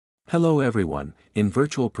Hello everyone, in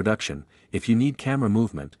virtual production, if you need camera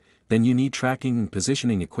movement, then you need tracking and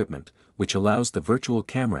positioning equipment, which allows the virtual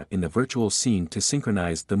camera in the virtual scene to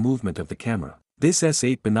synchronize the movement of the camera. This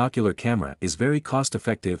S8 binocular camera is very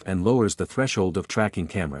cost-effective and lowers the threshold of tracking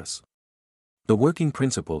cameras. The working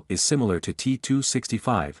principle is similar to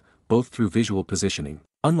T265, both through visual positioning.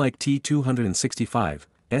 Unlike T265,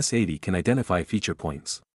 S80 can identify feature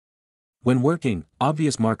points. When working,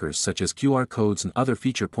 obvious markers such as QR codes and other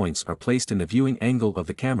feature points are placed in the viewing angle of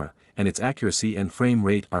the camera, and its accuracy and frame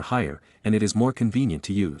rate are higher, and it is more convenient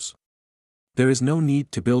to use. There is no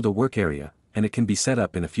need to build a work area, and it can be set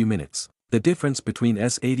up in a few minutes. The difference between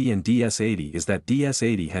S80 and DS80 is that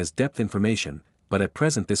DS80 has depth information, but at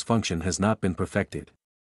present this function has not been perfected.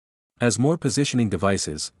 As more positioning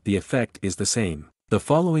devices, the effect is the same. The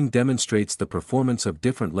following demonstrates the performance of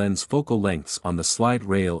different lens focal lengths on the slide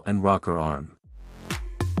rail and rocker arm.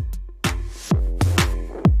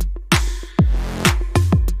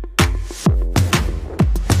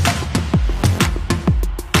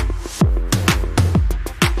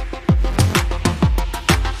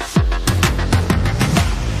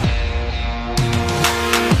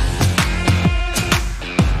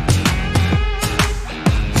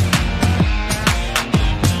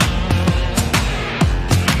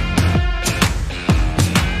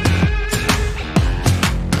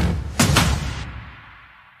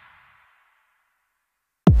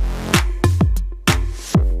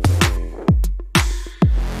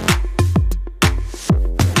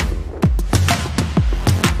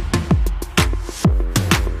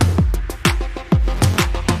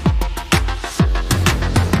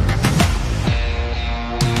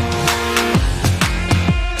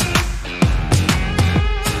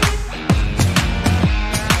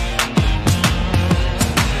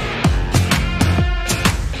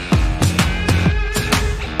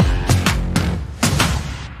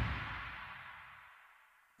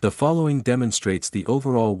 The following demonstrates the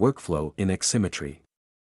overall workflow in Xvision.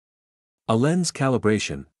 A lens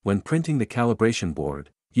calibration. When printing the calibration board,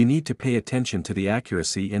 you need to pay attention to the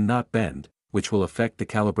accuracy and not bend, which will affect the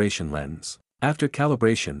calibration lens. After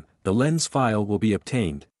calibration, the lens file will be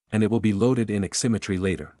obtained, and it will be loaded in Xvision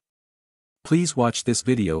later. Please watch this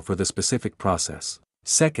video for the specific process.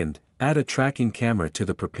 Second, add a tracking camera to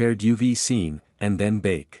the prepared UV scene, and then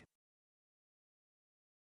bake.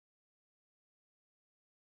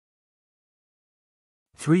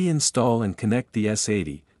 Install and connect the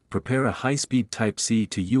S80. Prepare a high-speed Type-C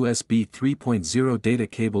to USB 3.0 data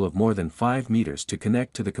cable of more than 5 meters to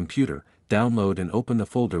connect to the computer. Download and open the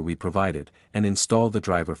folder we provided, and install the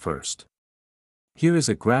driver first. Here is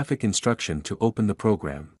a graphic instruction to open the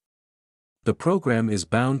program. The program is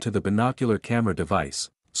bound to the binocular camera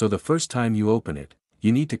device, so the first time you open it,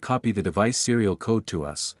 you need to copy the device serial code to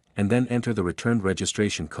us, and then enter the returned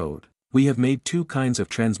registration code. We have made two kinds of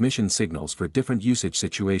transmission signals for different usage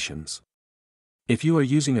situations. If you are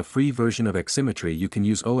using a free version of Xvision, you can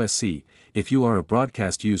use OSC. If you are a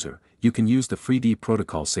broadcast user, you can use the FreeD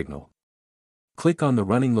protocol signal. Click on the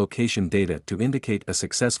running location data to indicate a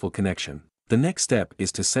successful connection. The next step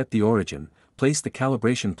is to set the origin. Place the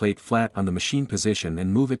calibration plate flat on the machine position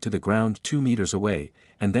and move it to the ground 2 meters away,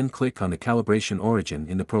 and then click on the calibration origin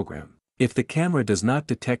in the program. If the camera does not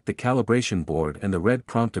detect the calibration board and the red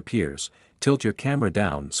prompt appears, tilt your camera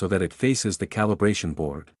down so that it faces the calibration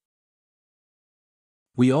board.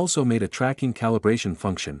 We also made a tracking calibration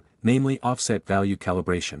function, namely offset value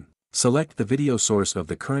calibration. Select the video source of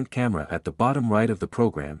the current camera at the bottom right of the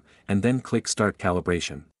program, and then click Start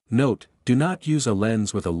Calibration. Note, do not use a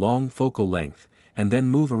lens with a long focal length, and then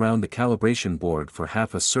move around the calibration board for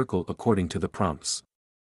half a circle according to the prompts.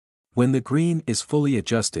 When the green is fully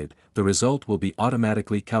adjusted, the result will be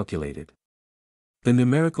automatically calculated. The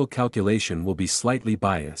numerical calculation will be slightly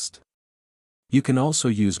biased. You can also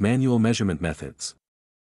use manual measurement methods.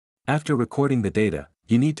 After recording the data,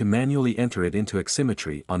 you need to manually enter it into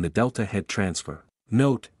Xvision on the delta head transfer.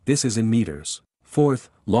 Note, this is in meters. Fourth,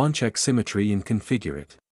 launch Xvision and configure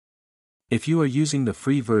it. If you are using the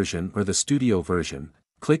free version or the studio version,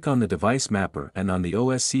 click on the device mapper and on the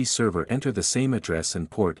OSC server enter the same address and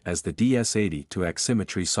port as the DS80 to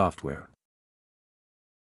Xvision software.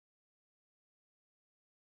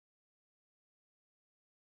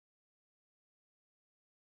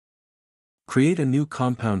 Create a new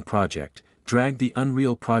compound project, drag the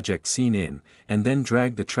Unreal project scene in, and then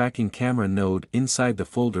drag the tracking camera node inside the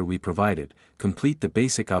folder we provided. Complete the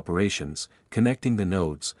basic operations, connecting the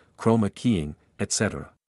nodes, chroma keying,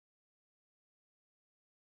 etc.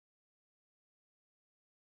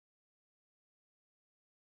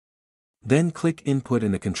 Then click Input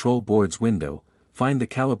in the Control Boards window, find the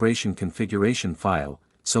calibration configuration file,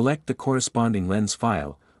 select the corresponding lens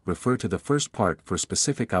file, refer to the first part for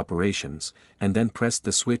specific operations, and then press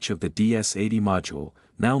the switch of the DS80 module.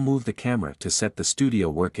 Now move the camera to set the studio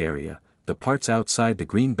work area. The parts outside the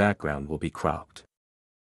green background will be cropped.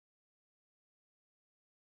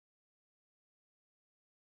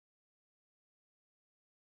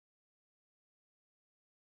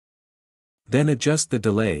 Then adjust the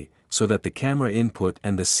delay, so that the camera input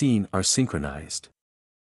and the scene are synchronized.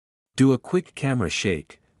 Do a quick camera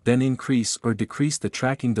shake, then increase or decrease the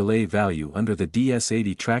tracking delay value under the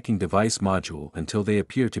DS80 tracking device module until they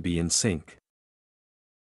appear to be in sync.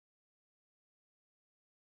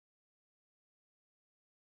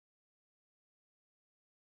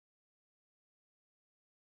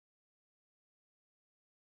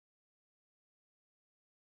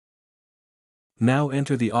 Now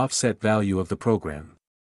enter the offset value of the program.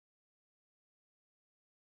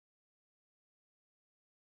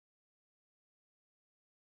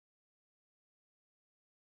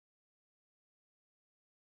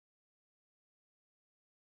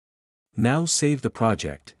 Now save the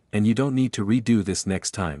project, and you don't need to redo this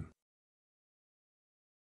next time.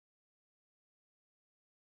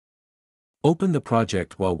 Open the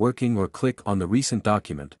project while working or click on the recent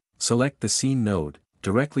document, select the scene node,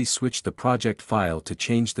 directly switch the project file to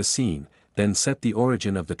change the scene, then set the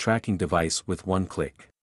origin of the tracking device with one click.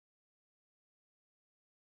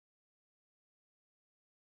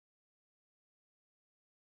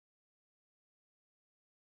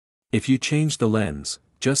 If you change the lens,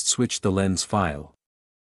 just switch the lens file.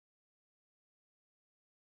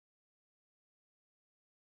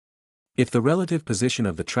 If the relative position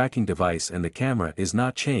of the tracking device and the camera is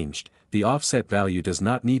not changed, the offset value does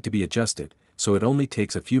not need to be adjusted, so it only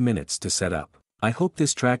takes a few minutes to set up. I hope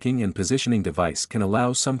this tracking and positioning device can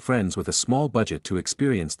allow some friends with a small budget to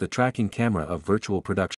experience the tracking camera of virtual production.